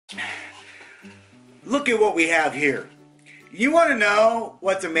Look at what we have here. You want to know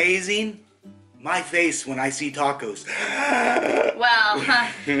what's amazing? My face when I see tacos. Well,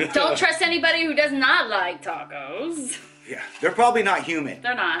 don't trust anybody who does not like tacos. Yeah, they're probably not human.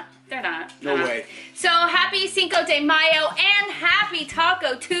 They're not. They're not. No way. So happy Cinco de Mayo and happy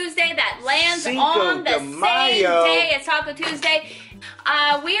Taco Tuesday that lands Cinco on the de same Mayo. day as Taco Tuesday.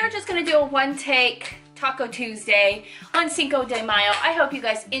 We are just going to do a one-take Taco Tuesday on Cinco de Mayo. I hope you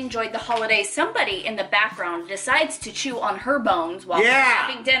guys enjoyed the holiday. Somebody in the background decides to chew on her bones while we're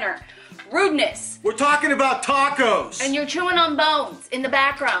having dinner. Rudeness. We're talking about tacos. And you're chewing on bones in the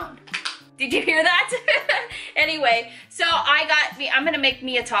background. Did you hear that? Anyway, so I'm gonna make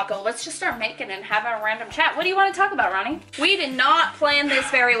me a taco. Let's just start making and having a random chat. What do you want to talk about, Ronnie? We did not plan this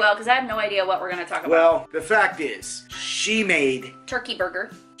very well because I have no idea what we're gonna talk about. Well, the fact is, she made turkey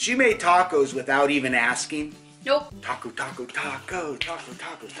burger. She made tacos without even asking. Nope. Taco, taco, taco, taco,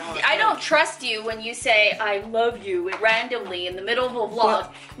 taco, taco. I don't trust you when you say I love you randomly in the middle of a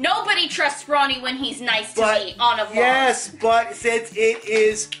vlog. Nobody trusts Ronnie when he's nice to me on a vlog. Yes, but since it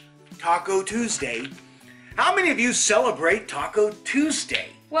is Taco Tuesday, how many of you celebrate Taco Tuesday?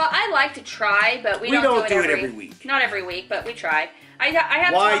 Well, I like to try, but we don't do it every week. Not every week, but we try. I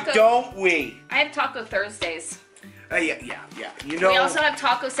have Why don't we? I have Taco Thursdays. Yeah. You know, we also have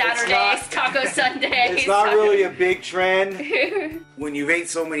Taco Saturdays, Taco Sundays. It's not really a big trend. When you've ate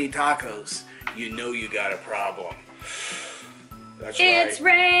so many tacos, you know you got a problem. That's right. It's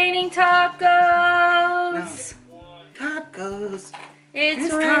raining tacos. No. Tacos.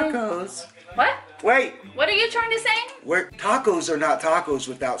 It's tacos. What? Wait. What are you trying to say? Tacos are not tacos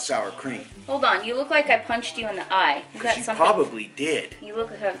without sour cream. Hold on. You look like I punched you in the eye. You got She something. probably did. You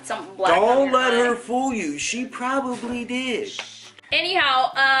look like something black. Don't let her fool you. She probably did.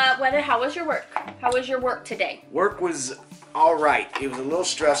 Anyhow, how was your work? How was your work today? Work was all right. It was a little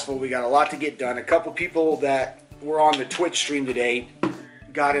stressful. We got a lot to get done. A couple people that were on the Twitch stream today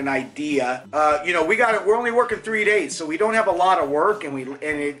got an idea. We're only working 3 days, so we don't have a lot of work,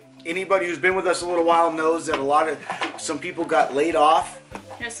 anybody who's been with us a little while knows that some people got laid off.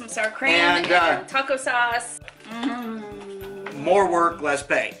 There's some sour cream and taco sauce. More work, less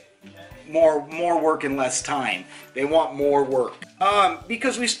pay. More work and less time. They want more work.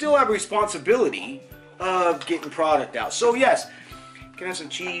 Because we still have a responsibility of getting product out. So yes, can I have some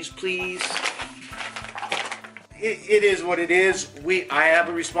cheese, please? It is what it is. I have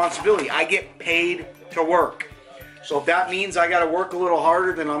a responsibility. I get paid to work. So if that means I got to work a little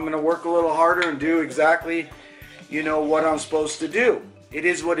harder, then I'm going to work a little harder and do exactly, what I'm supposed to do. It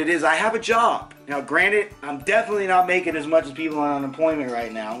is what it is. I have a job. Now, granted, I'm definitely not making as much as people on unemployment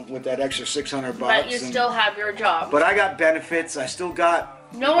right now with that extra $600. But you still have your job. But I got benefits. I still got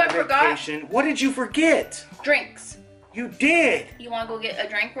I forgot. What did you forget? Drinks. You did. You want to go get a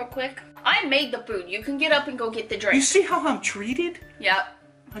drink real quick? I made the food. You can get up and go get the drink. You see how I'm treated? Yep.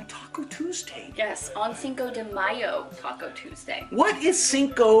 On Taco Tuesday. Yes, on Cinco de Mayo, Taco Tuesday. What is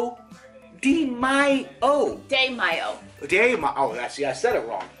Cinco de Mayo? De Mayo. De Mayo. Oh, I said it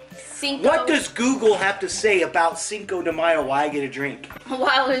wrong. Cinco. What does Google have to say about Cinco de Mayo? Why I get a drink?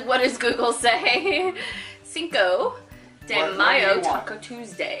 Well, what does Google say? Cinco de Mayo, Taco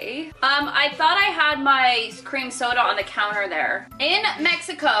Tuesday. I thought I had my cream soda on the counter there. In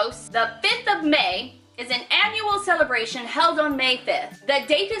Mexico, the 5th of May is an annual celebration held on May 5th. The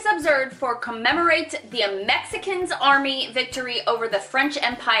date is observed for commemorate the Mexicans' army victory over the French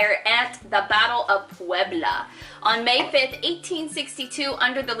Empire at the Battle of Puebla. On May 5th, 1862,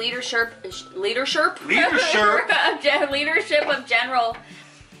 under the leadership of General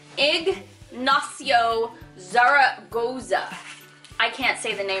Ignacio Zaragoza. I can't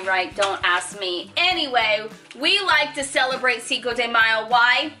say the name right, don't ask me. Anyway, we like to celebrate Cinco de Mayo.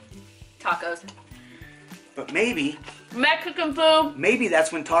 Why? Tacos. But maybe Mexican food. Maybe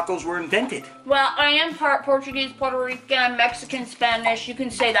that's when tacos were invented. Well, I am part Portuguese, Puerto Rican, Mexican, Spanish. You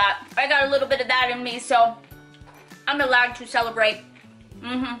can say that. I got a little bit of that in me, so I'm allowed to celebrate.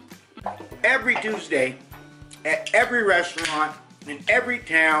 Every Tuesday, at every restaurant, in every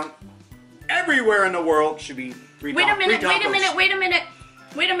town, everywhere in the world should be free tacos.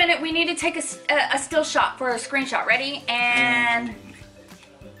 Wait a minute. We need to take a still shot for a screenshot. Ready? And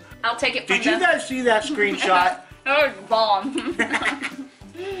I'll take it from Did you guys see that screenshot? That was bomb.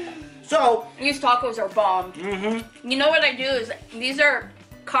 So these tacos are bomb. You know what I do is these are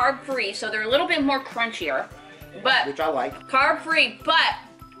carb free, so they're a little bit more crunchier, but which I like. Carb free, but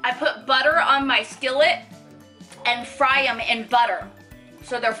I put butter on my skillet and fry them in butter,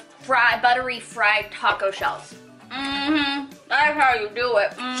 so they're buttery fried taco shells. That's how you do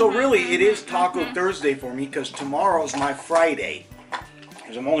it. So really, it is Taco Thursday for me because tomorrow's my Friday.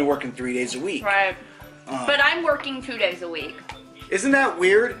 because I'm only working 3 days a week. Right. But I'm working 2 days a week. Isn't that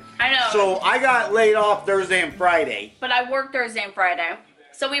weird? I know. So I got laid off Thursday and Friday. But I work Thursday and Friday.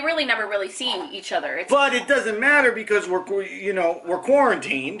 So we really never really see each other. But it doesn't matter because we're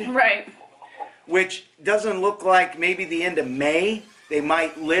quarantined. Right. Which doesn't look like maybe the end of May they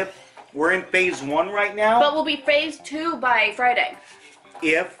might lift. We're in phase 1 right now. But we'll be phase 2 by Friday.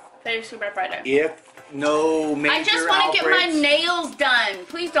 Phase 2 by Friday. If no major I just want to get my outbreaks. nails done.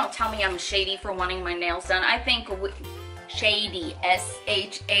 Please don't tell me I'm shady for wanting my nails done. I think shady,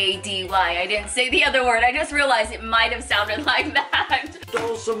 S-H-A-D-Y. I didn't say the other word. I just realized it might have sounded like that.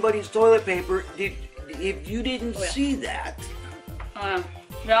 Stole somebody's toilet paper. If you didn't see that.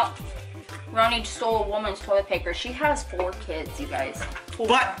 Yeah. Ronnie stole a woman's toilet paper. She has 4 kids, you guys. 4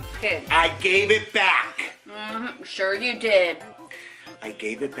 kids. I gave it back. Sure you did. I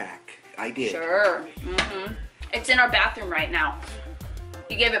gave it back. I did. Sure. It's in our bathroom right now.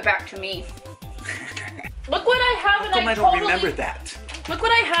 You gave it back to me. Look what I have and I don't remember that. Look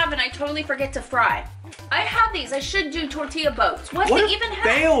what I have and I totally forget to fry. I have these. I should do tortilla boats. What do they even have?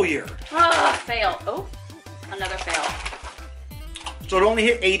 Failure. Oh, fail. Oh, another fail. So it only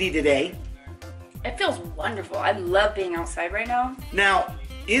hit 80 today. It feels wonderful. I love being outside right now. Now,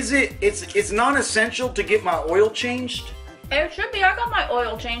 it's non-essential to get my oil changed? It should be. I got my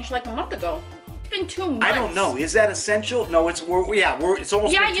oil changed like a month ago. It's been 2 months. I don't know. Is that essential? No, it's almost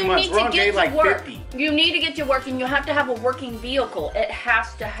been 2 months. Need We're to on get day to like work. 50. You need to get to work and you have to have a working vehicle. It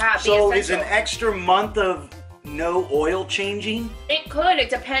has to have. So is an extra month of no oil changing? It could. It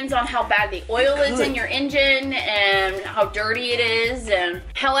depends on how bad the oil is in your engine and how dirty it is. And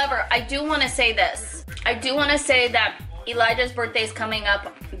however, I do want to say this. I do want to say that Elijah's birthday is coming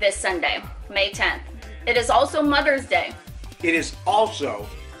up this Sunday, May 10th. It is also Mother's Day. It is also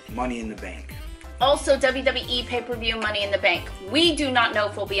Money in the Bank. Also WWE pay-per-view Money in the Bank. We do not know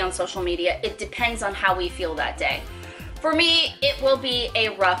if we'll be on social media. It depends on how we feel that day. For me, it will be a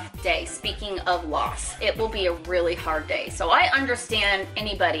rough day. Speaking of loss, it will be a really hard day. So I understand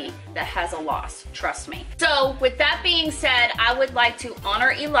anybody that has a loss, trust me. So with that being said, I would like to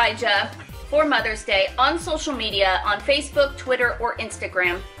honor Elijah for Mother's Day on social media, on Facebook, Twitter, or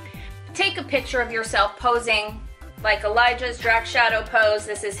Instagram. Take a picture of yourself posing like Elijah's Drax shadow pose.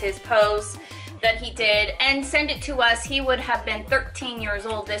 This is his pose that he did, and send it to us. He would have been 13 years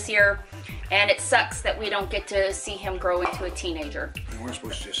old this year. And it sucks that we don't get to see him grow into a teenager. We're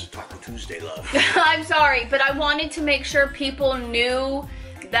supposed to just Taco Tuesday, love. I'm sorry, but I wanted to make sure people knew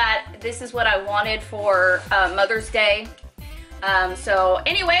that this is what I wanted for Mother's Day. So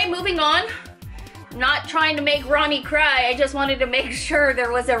anyway, moving on. Not trying to make Ronnie cry. I just wanted to make sure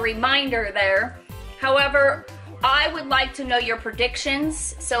there was a reminder there. However, I would like to know your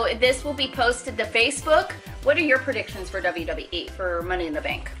predictions. So this will be posted to Facebook. What are your predictions for WWE, for Money in the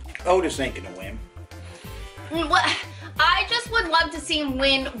Bank? Otis ain't gonna win. What? I just would love to see him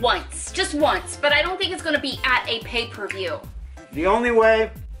win once. Just once. But I don't think it's going to be at a pay-per-view. The only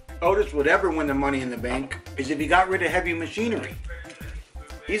way Otis would ever win the Money in the Bank is if he got rid of Heavy Machinery.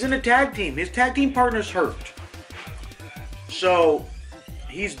 He's in a tag team. His tag team partner's hurt. So,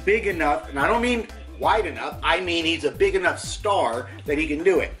 he's big enough, and I don't mean wide enough, I mean he's a big enough star that he can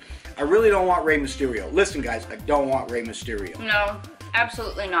do it. I really don't want Rey Mysterio. Listen, guys, I don't want Rey Mysterio. No.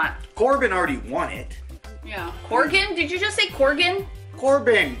 Absolutely not. Corbin already won it. Yeah. Corgan? Did you just say Corgan?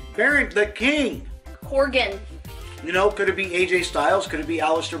 Corbin, Baron, the King. Corgan. You know, could it be AJ Styles? Could it be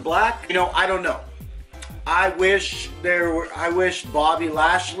Aleister Black? You know, I don't know. I wish Bobby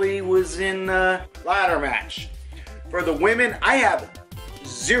Lashley was in the ladder match. For the women, I have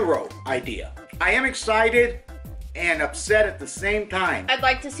zero idea. I am excited and upset at the same time. I'd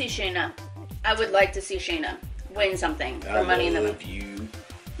like to see Shayna. I would like to see Shayna win something for Money in the Bank.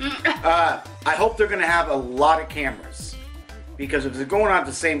 I hope they're going to have a lot of cameras. Because if they're going on at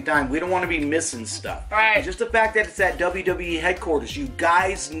the same time, we don't want to be missing stuff. Right. And just the fact that it's at WWE headquarters, you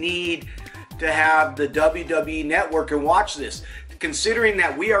guys need to have the WWE network and watch this. Considering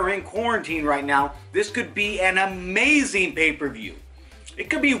that we are in quarantine right now, this could be an amazing pay-per-view. It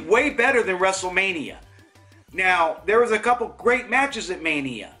could be way better than WrestleMania. Now, there was a couple great matches at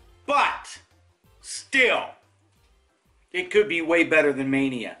Mania, but still, it could be way better than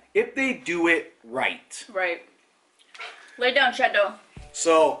Mania if they do it right. Right. Lay down, Shadow.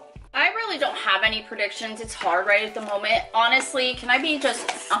 So, I really don't have any predictions. It's hard right at the moment. Honestly, can I be just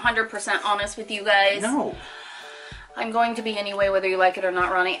 100% honest with you guys? No. I'm going to be anyway, whether you like it or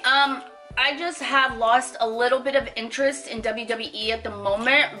not, Ronnie. I just have lost a little bit of interest in WWE at the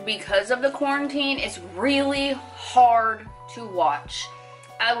moment because of the quarantine. It's really hard to watch.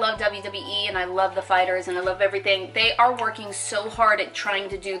 I love WWE and I love the fighters and I love everything. They are working so hard at trying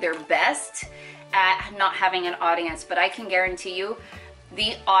to do their best at not having an audience, but I can guarantee you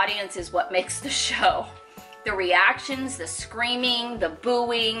the audience is what makes the show. The reactions, the screaming, the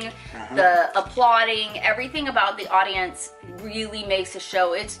booing, the applauding, everything about the audience really makes a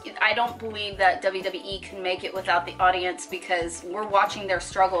show. I don't believe that WWE can make it without the audience, because we're watching their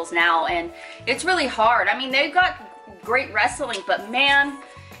struggles now and it's really hard. I mean, they've got great wrestling, but man,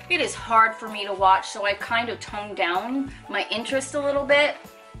 it is hard for me to watch, so I kind of toned down my interest a little bit.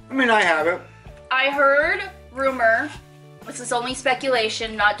 I mean, I have it. I heard rumor, this is only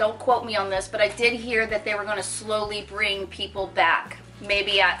speculation, don't quote me on this, but I did hear that they were going to slowly bring people back,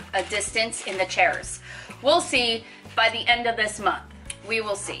 maybe at a distance in the chairs. We'll see by the end of this month. We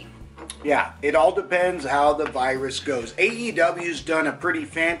will see. Yeah, it all depends how the virus goes. AEW's done a pretty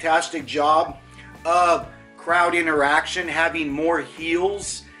fantastic job of crowd interaction, having more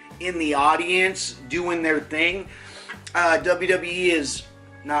heels in the audience doing their thing. WWE has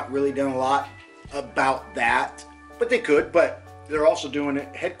not really done a lot about that. But they could, but they're also doing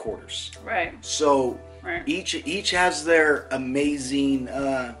it headquarters. Right. So each has their amazing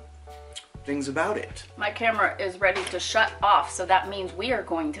things about it. My camera is ready to shut off, so that means we are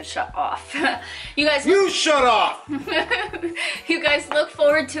going to shut off. You shut off! You guys look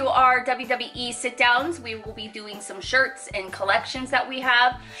forward to our WWE sit-downs. We will be doing some shirts and collections that we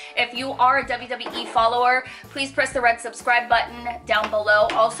have. If you are a WWE follower, please press the red subscribe button down below.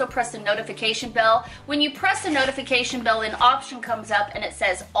 Also press the notification bell. When you press the notification bell, an option comes up and it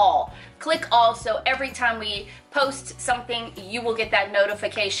says all. Click all, so every time we post something, you will get that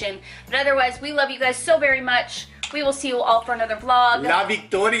notification. But otherwise, we love you guys so very much. We will see you all for another vlog. La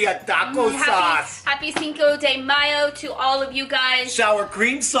Victoria taco sauce. Happy Cinco de Mayo to all of you guys. Sour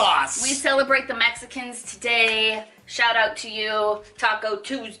cream sauce. We celebrate the Mexicans today. Shout out to you. Taco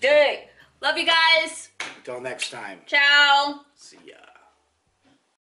Tuesday. Love you guys. Until next time. Ciao. See ya.